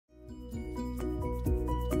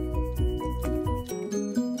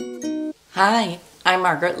Hi, I'm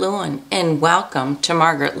Margaret Lewin and welcome to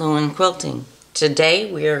Margaret Lewin Quilting. Today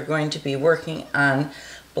we are going to be working on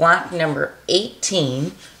block number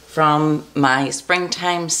 18 from my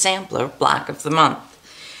Springtime Sampler block of the month.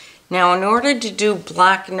 Now in order to do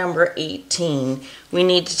block number 18, we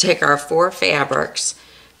need to take our 4 fabrics,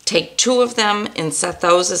 take 2 of them and set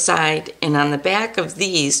those aside, and on the back of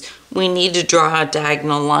these we need to draw a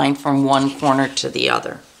diagonal line from one corner to the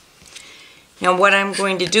other. Now what I'm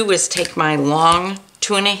going to do is take my long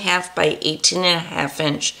 2.5 by 18.5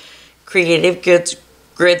 inch Creative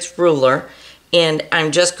Grids ruler, and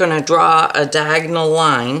I'm just going to draw a diagonal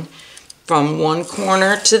line from one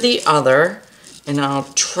corner to the other, and I'll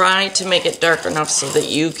try to make it dark enough so that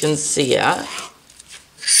you can see it.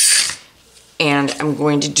 And I'm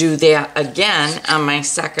going to do that again on my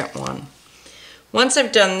second one. Once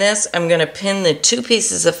I've done this, I'm going to pin the 2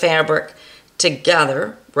 pieces of fabric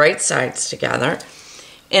together, right sides together,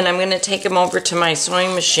 and I'm going to take them over to my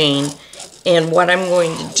sewing machine, and what I'm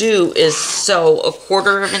going to do is sew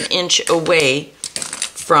 1/4 inch away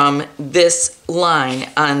from this line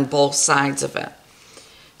on both sides of it.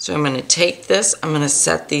 So I'm going to take this, I'm going to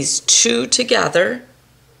set these 2 together.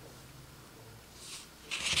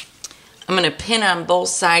 I'm going to pin on both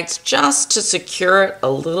sides just to secure it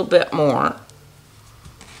a little bit more.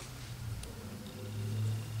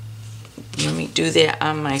 Let me do that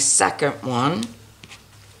on my second one.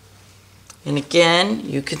 And again,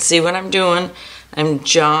 you can see what I'm doing. I'm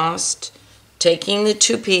just taking the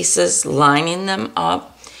 2 pieces, lining them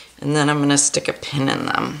up, and then I'm going to stick a pin in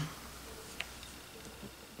them.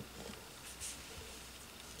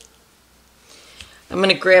 I'm going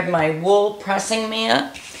to grab my wool pressing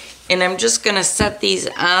mat, and I'm just going to set these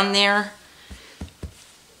on there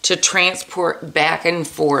to transport back and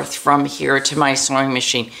forth from here to my sewing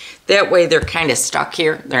machine. That way they're kind of stuck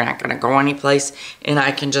here. They're not going to go anyplace, and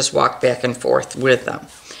I can just walk back and forth with them.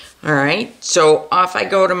 All right, so off I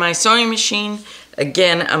go to my sewing machine.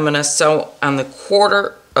 Again, I'm going to sew on the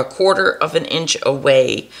 1/4 inch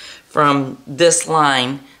away from this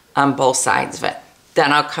line on both sides of it.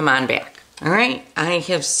 Then I'll come on back. All right, I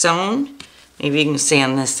have sewn. Maybe you can see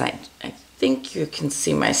on this side. I think you can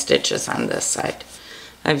see my stitches on this side.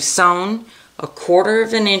 I've sewn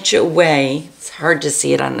 1/4 inch away, it's hard to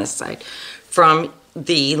see it on this side, from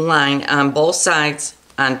the line on both sides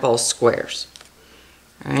on both squares.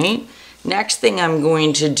 All right, next thing I'm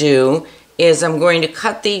going to do is I'm going to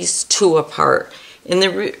cut these 2 apart.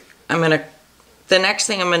 The next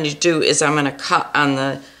thing I'm going to do is I'm going to cut on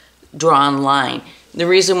the drawn line. The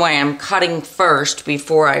reason why I'm cutting first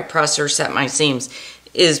before I press or set my seams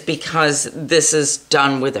is because this is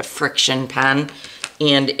done with a friction pen.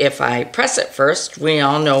 And if I press it first, we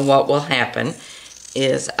all know what will happen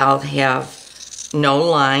is I'll have no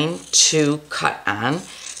line to cut on.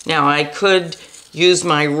 Now I could use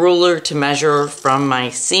my ruler to measure from my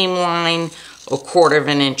seam line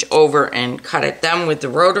 1/4 inch over and cut it then with the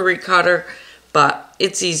rotary cutter, but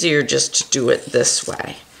it's easier just to do it this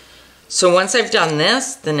way. So once I've done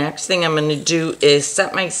this, the next thing I'm going to do is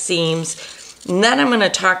set my seams, and then I'm going to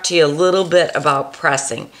talk to you a little bit about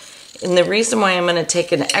pressing. And the reason why I'm going to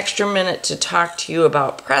take an extra minute to talk to you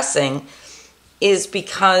about pressing is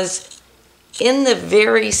because in the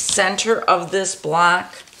very center of this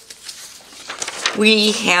block,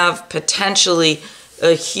 we have potentially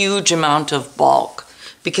a huge amount of bulk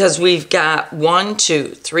because we've got 1,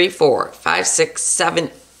 2, 3, 4, 5, 6, 7,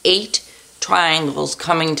 8 triangles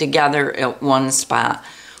coming together at one spot.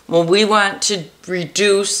 Well, we want to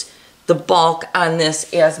reduce the bulk on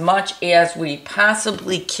this as much as we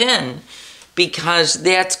possibly can, because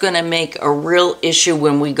that's going to make a real issue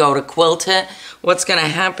when we go to quilt it. What's going to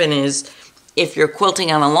happen is if you're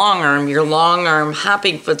quilting on a long arm, your long arm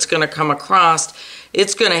hopping foot's going to come across,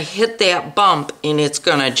 it's going to hit that bump and it's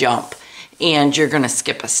going to jump, and you're going to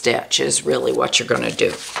skip a stitch is really what you're going to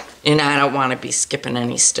do. And I don't want to be skipping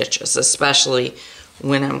any stitches, especially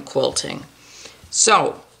when I'm quilting.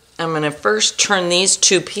 So I'm going to first turn these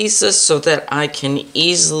 2 pieces so that I can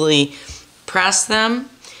easily press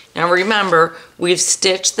them. Now remember, we've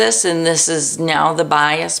stitched this and this is now the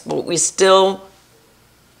bias, but we still,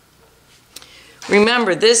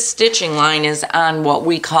 remember this stitching line is on what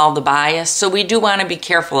we call the bias, so we do want to be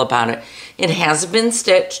careful about it. It hasn't been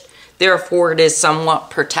stitched, therefore it is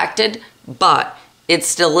somewhat protected, but it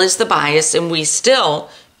still is the bias, and we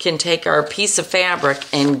still can take our piece of fabric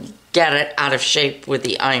and get it out of shape with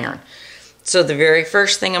the iron. So the very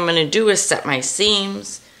first thing I'm going to do is set my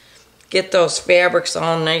seams, get those fabrics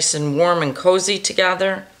all nice and warm and cozy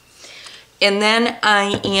together, and then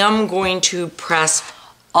I am going to press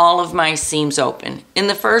all of my seams open. In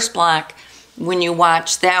the first block, when you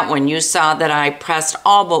watched that one, you saw that I pressed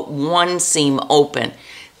all but one seam open.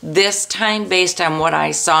 This time, based on what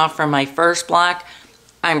I saw from my first block,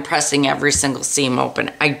 I'm pressing every single seam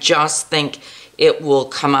open. I just think it will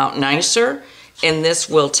come out nicer, and this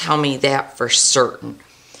will tell me that for certain.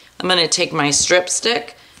 I'm going to take my strip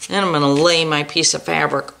stick and I'm going to lay my piece of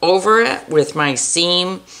fabric over it with my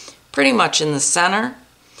seam pretty much in the center.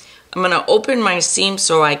 I'm going to open my seam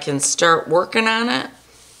so I can start working on it.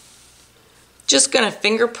 Just going to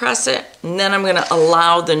finger press it, and then I'm going to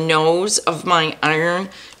allow the nose of my iron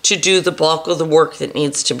to do the bulk of the work that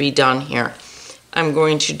needs to be done here. I'm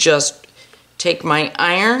going to just take my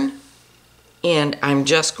iron and I'm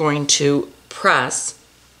just going to press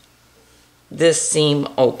this seam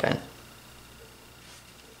open.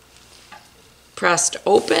 Pressed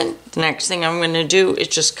open. The next thing I'm going to do is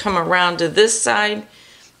just come around to this side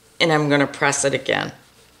and I'm going to press it again.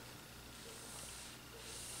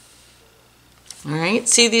 Alright,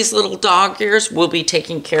 see these little dog ears? We'll be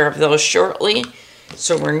taking care of those shortly.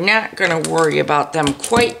 So we're not going to worry about them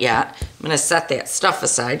quite yet. I'm going to set that stuff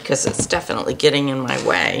aside because it's definitely getting in my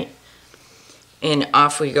way. And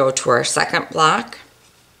off we go to our second block.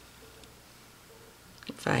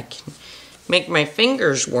 If I can make my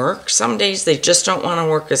fingers work. Some days they just don't want to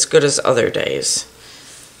work as good as other days.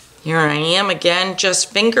 Here I am again, just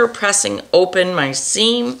finger pressing open my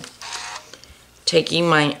seam. Taking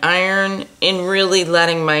my iron and really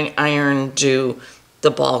letting my iron do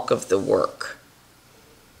the bulk of the work.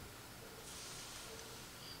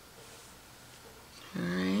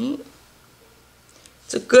 Alright.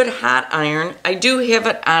 It's a good hot iron. I do have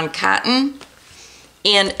it on cotton,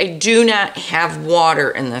 and I do not have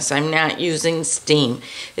water in this. I'm not using steam.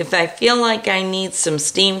 If I feel like I need some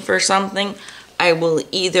steam for something, I will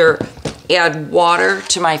either add water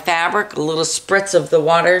to my fabric, a little spritz of the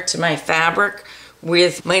water to my fabric,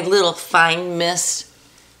 with my little fine mist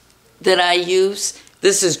that I use.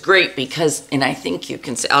 This is great because, and I think you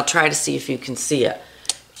can see, I'll try to see if you can see it.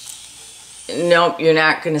 Nope, you're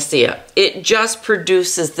not going to see it. It just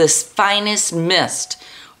produces this finest mist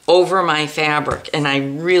over my fabric, and I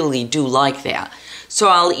really do like that. So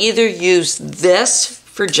I'll either use this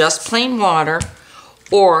for just plain water,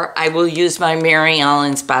 or I will use my Mary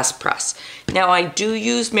Ellen's Best Press. Now I do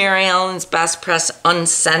use Mary Ellen's Best Press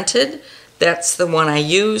unscented. That's the one I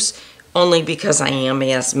use only because I am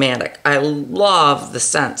asthmatic. I love the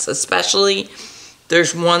scents, especially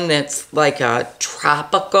there's one that's like a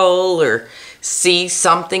tropical or sea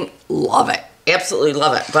something. Love it. Absolutely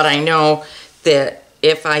love it. But I know that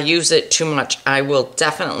if I use it too much, I will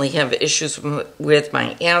definitely have issues with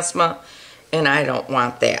my asthma, and I don't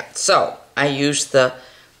want that. So I use the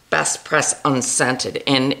Best Press unscented,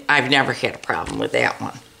 and I've never had a problem with that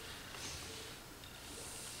one.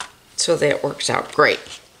 So that works out great.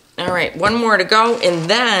 All right, one more to go, and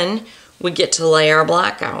then we get to lay our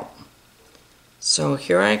block out. So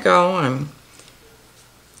here I go. I'm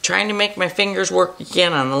trying to make my fingers work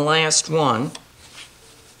again on the last one.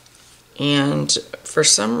 And for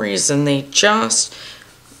some reason, they just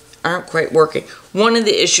aren't quite working. One of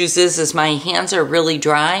the issues is my hands are really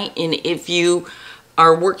dry, and if you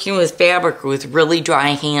are working with fabric with really dry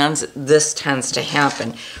hands, this tends to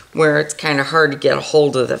happen, where it's kind of hard to get a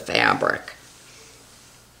hold of the fabric.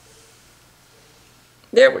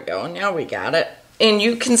 There we go, now we got it. And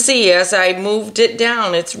you can see as I moved it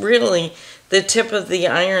down, it's really the tip of the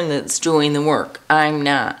iron that's doing the work. I'm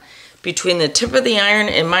not. Between the tip of the iron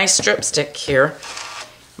and my strip stick here,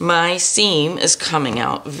 my seam is coming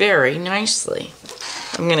out very nicely.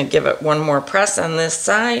 I'm going to give it one more press on this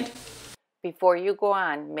side. Before you go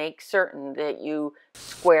on, make certain that you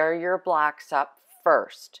square your blocks up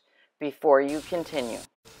first before you continue.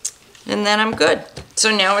 And then I'm good.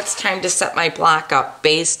 So now it's time to set my block up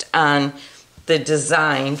based on the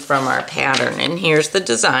design from our pattern. And here's the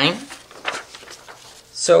design.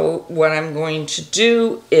 So what I'm going to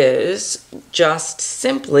do is just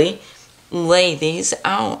simply lay these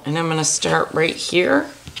out. And I'm going to start right here.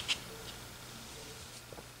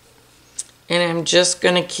 And I'm just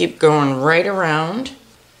going to keep going right around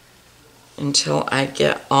until I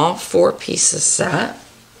get all 4 pieces set.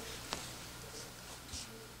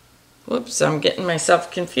 Whoops, I'm getting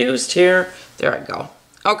myself confused here. There I go.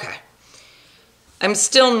 Okay. I'm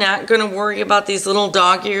still not going to worry about these little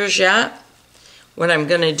dog ears yet. What I'm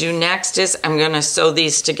going to do next is I'm going to sew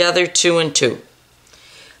these together 2 and 2.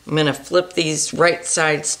 I'm going to flip these right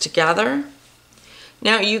sides together.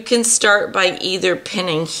 Now you can start by either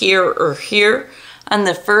pinning here or here. On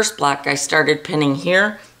the first block I started pinning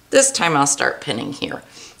here. This time I'll start pinning here,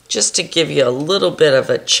 just to give you a little bit of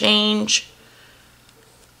a change.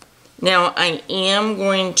 Now I am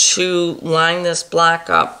going to line this block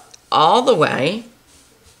up all the way.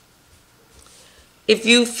 If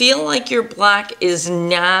you feel like your block is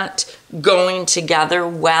not going together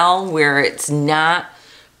well, where it's not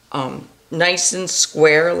nice and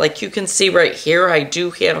square, like you can see right here, I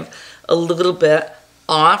do have a little bit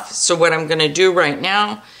off. So what I'm going to do right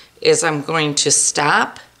now is I'm going to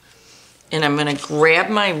stop and I'm going to grab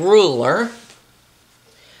my ruler,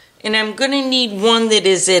 and I'm going to need one that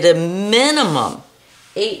is at a minimum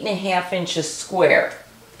 8.5 inches square.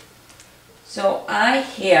 So I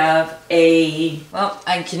have well,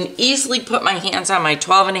 I can easily put my hands on my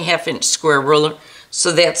 12.5 inch square ruler,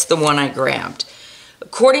 so that's the one I grabbed.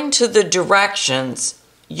 According to the directions,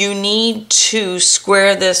 you need to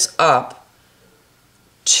square this up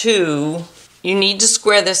to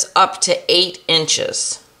 8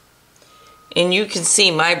 inches. And you can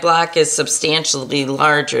see my block is substantially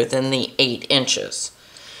larger than the 8 inches.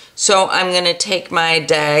 So I'm going to take my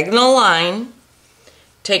diagonal line,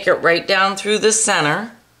 take it right down through the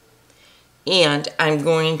center, and I'm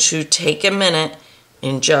going to take a minute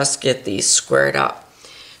and just get these squared up.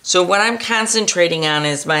 So what I'm concentrating on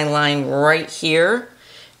is my line right here,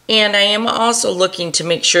 and I am also looking to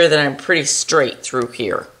make sure that I'm pretty straight through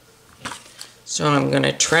here. So I'm going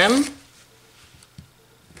to trim.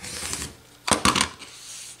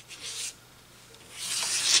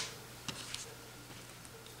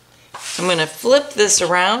 I'm going to flip this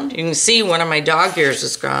around. You can see one of my dog ears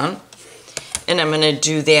is gone. And I'm going to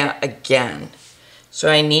do that again. So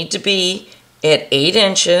I need to be at 8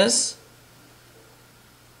 inches.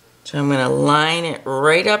 So I'm going to line it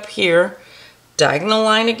right up here. Diagonal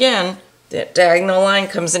line again. That diagonal line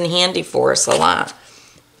comes in handy for us a lot.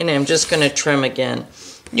 And I'm just going to trim again.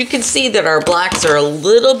 You can see that our blocks are a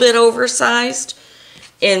little bit oversized.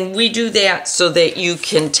 And we do that so that you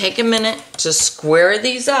can take a minute to square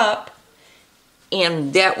these up.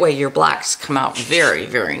 And that way your blocks come out very,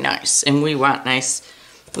 very nice. And we want nice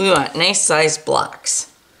sized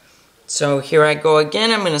blocks. So here I go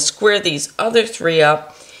again. I'm going to square these other 3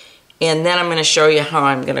 up. And then I'm going to show you how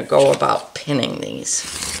I'm going to go about pinning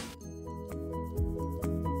these.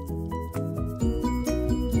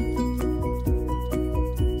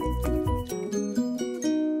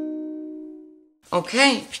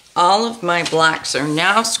 Okay, all of my blocks are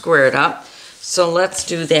now squared up. So let's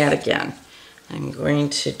do that again. I'm going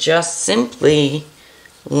to just simply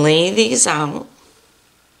lay these out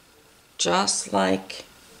just like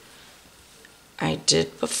I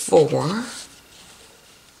did before.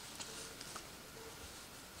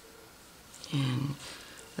 And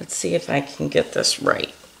let's see if I can get this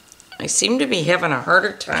right. I seem to be having a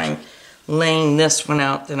harder time laying this one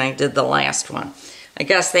out than I did the last one. I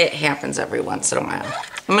guess that happens every once in a while.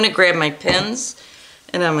 I'm going to grab my pins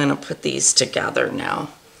and I'm going to put these together now.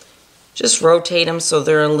 Just rotate them so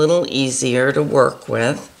they're a little easier to work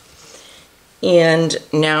with. And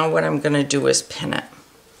now what I'm going to do is pin it.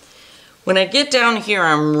 When I get down here,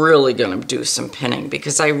 I'm really going to do some pinning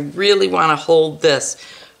because I really want to hold this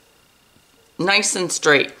nice and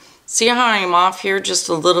straight. See how I'm off here just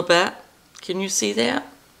a little bit? Can you see that?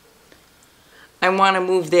 I want to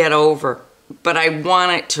move that over, but I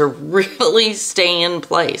want it to really stay in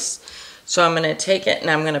place. So I'm going to take it and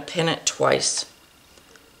I'm going to pin it twice.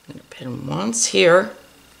 I'm going to pin once here,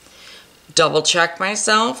 double check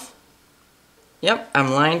myself. Yep,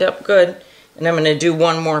 I'm lined up good. And I'm going to do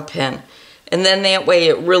one more pin. And then that way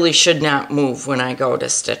it really should not move when I go to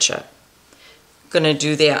stitch it. I'm going to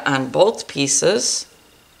do that on both pieces.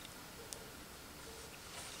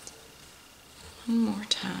 One more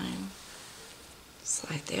time.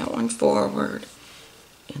 Slide that one forward.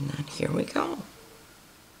 And then here we go. I'm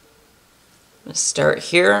going to start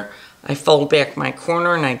here. I fold back my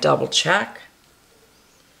corner and I double check.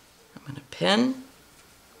 I'm going to pin,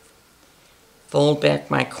 fold back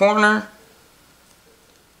my corner,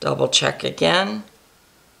 double check again,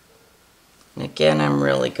 and again I'm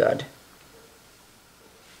really good.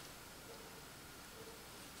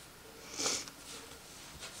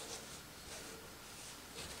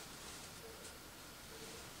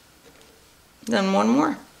 Then one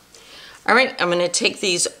more. All right, I'm going to take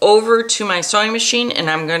these over to my sewing machine and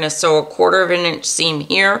I'm going to sew 1/4 inch seam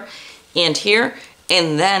here and here,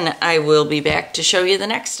 and then I will be back to show you the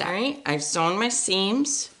next step. All right, I've sewn my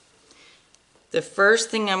seams. The first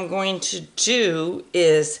thing I'm going to do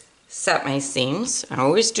is set my seams. I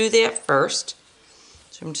always do that first.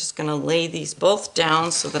 So I'm just going to lay these both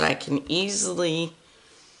down so that I can easily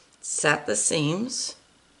set the seams.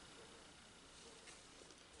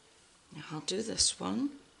 Now I'll do this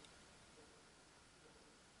one.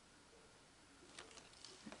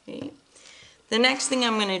 The next thing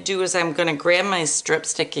I'm going to do is I'm going to grab my strip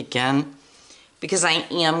stick again because I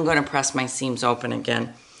am going to press my seams open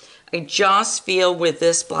again. I just feel with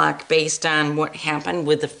this block, based on what happened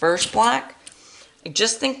with the first block, I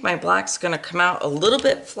just think my block's going to come out a little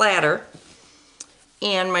bit flatter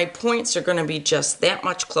and my points are going to be just that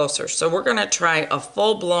much closer. So we're going to try a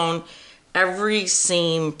full-blown every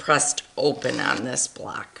seam pressed open on this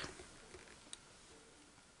block.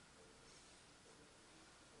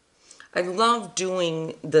 I love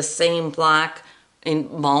doing the same block in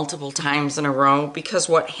multiple times in a row because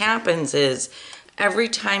what happens is every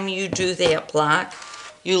time you do that block,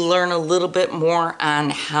 you learn a little bit more on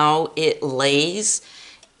how it lays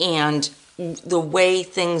and the way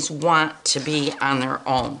things want to be on their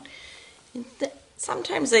own.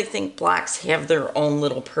 Sometimes I think blocks have their own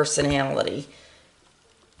little personality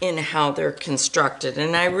in how they're constructed,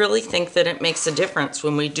 and I really think that it makes a difference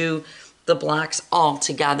when we do the blocks all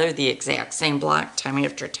together, the exact same block time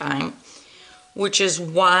after time, which is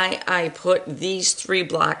why I put these 3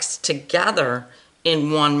 blocks together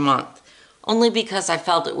in 1 month. Only because I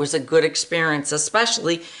felt it was a good experience,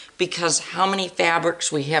 especially because how many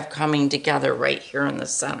fabrics we have coming together right here in the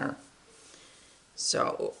center.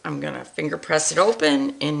 So I'm going to finger press it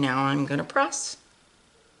open, and now I'm going to press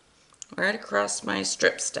right across my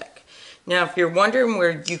strip stick. Now if you're wondering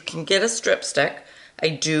where you can get a strip stick, I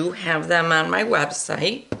do have them on my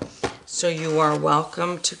website, so you are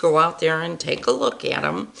welcome to go out there and take a look at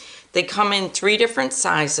them. They come in 3 different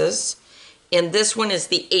sizes, and this one is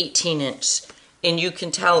the 18-inch, and you can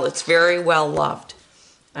tell it's very well loved.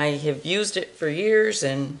 I have used it for years,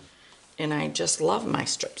 and I just love my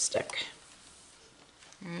strip stick.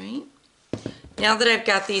 All right. Now that I've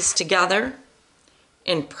got these together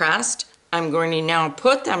and pressed, I'm going to now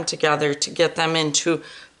put them together to get them into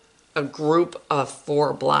a group of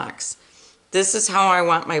 4 blocks. This is how I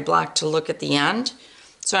want my block to look at the end.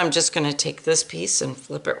 So I'm just going to take this piece and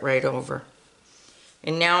flip it right over.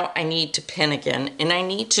 And now I need to pin again, and I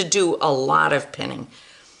need to do a lot of pinning.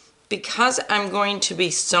 Because I'm going to be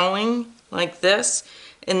sewing like this,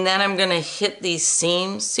 and then I'm going to hit these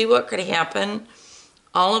seams, see what could happen?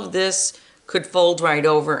 All of this could fold right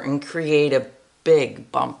over and create a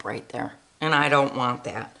big bump right there, and I don't want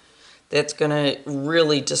that. That's going to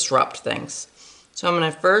really disrupt things. So I'm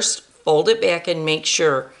going to first fold it back and make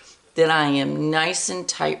sure that I am nice and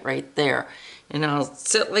tight right there. And I'll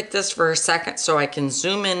sit like this for a second so I can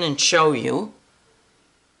zoom in and show you.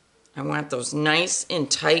 I want those nice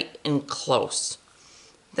and tight and close.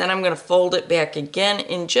 Then I'm going to fold it back again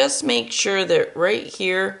and just make sure that right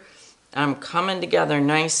here I'm coming together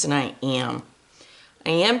nice, and I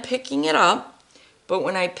am picking it up. But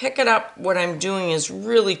when I pick it up, what I'm doing is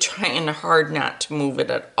really trying hard not to move it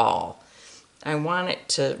at all. I want it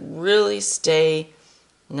to really stay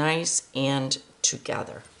nice and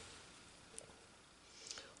together.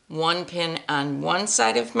 1 pin on one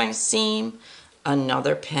side of my seam,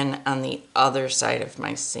 another pin on the other side of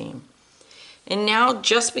my seam. And now,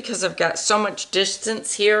 just because I've got so much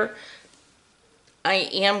distance here, I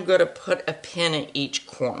am going to put a pin at each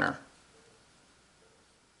corner.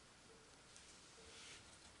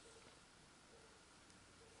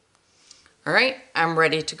 All right, I'm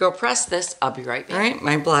ready to go press this. I'll be right back. All right,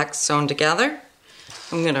 my block's sewn together.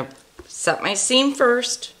 I'm going to set my seam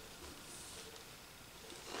first.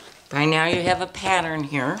 By now you have a pattern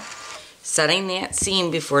here. Setting that seam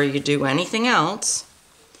before you do anything else.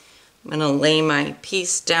 I'm going to lay my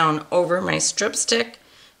piece down over my strip stick,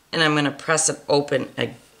 and I'm going to press it open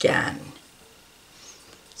again.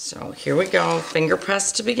 So here we go, finger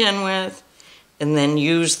press to begin with, and then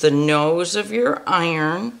use the nose of your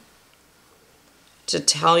iron to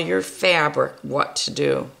tell your fabric what to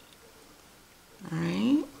do. All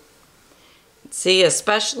right. See,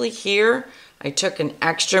 especially here, I took an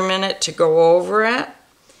extra minute to go over it,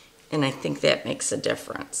 and I think that makes a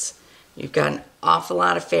difference. You've got an awful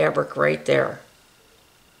lot of fabric right there.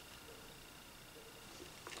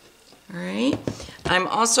 All right. I'm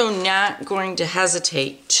also not going to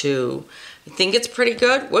hesitate to, I think it's pretty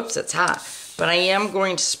good. Whoops, it's hot. But I am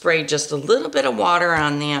going to spray just a little bit of water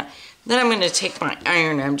on that. Then I'm going to take my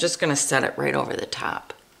iron and I'm just going to set it right over the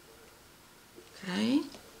top. Okay.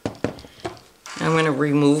 I'm going to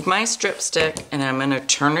remove my strip stick and I'm going to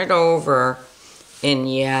turn it over.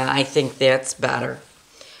 And yeah, I think that's better.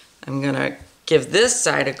 I'm going to give this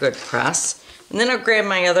side a good press. And then I'll grab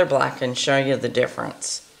my other block and show you the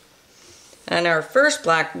difference. On our first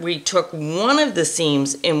block, we took one of the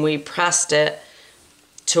seams and we pressed it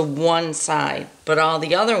to one side. But all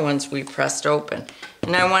the other ones we pressed open.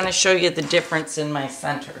 And I want to show you the difference in my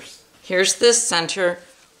centers. Here's this center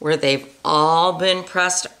where they've all been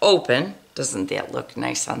pressed open. Doesn't that look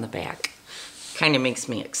nice on the back? Kind of makes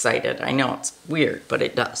me excited. I know it's weird, but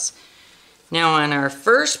it does. Now on our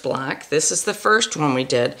first block, this is the first one we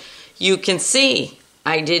did, you can see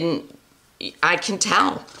I can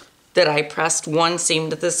tell that I pressed one seam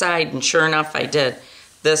to the side, and sure enough I did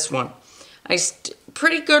this one.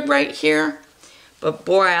 Pretty good right here, but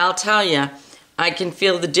boy, I'll tell you, I can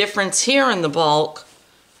feel the difference here in the bulk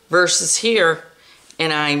versus here,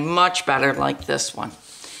 and I much better like this one.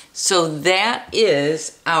 So that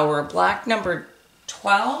is our block number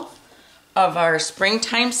 12 of our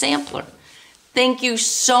springtime sampler. Thank you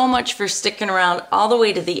so much for sticking around all the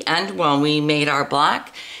way to the end when we made our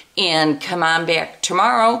block. And come on back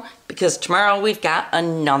tomorrow, because tomorrow we've got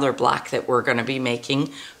another block that we're going to be making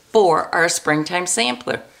for our springtime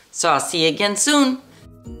sampler. So I'll see you again soon.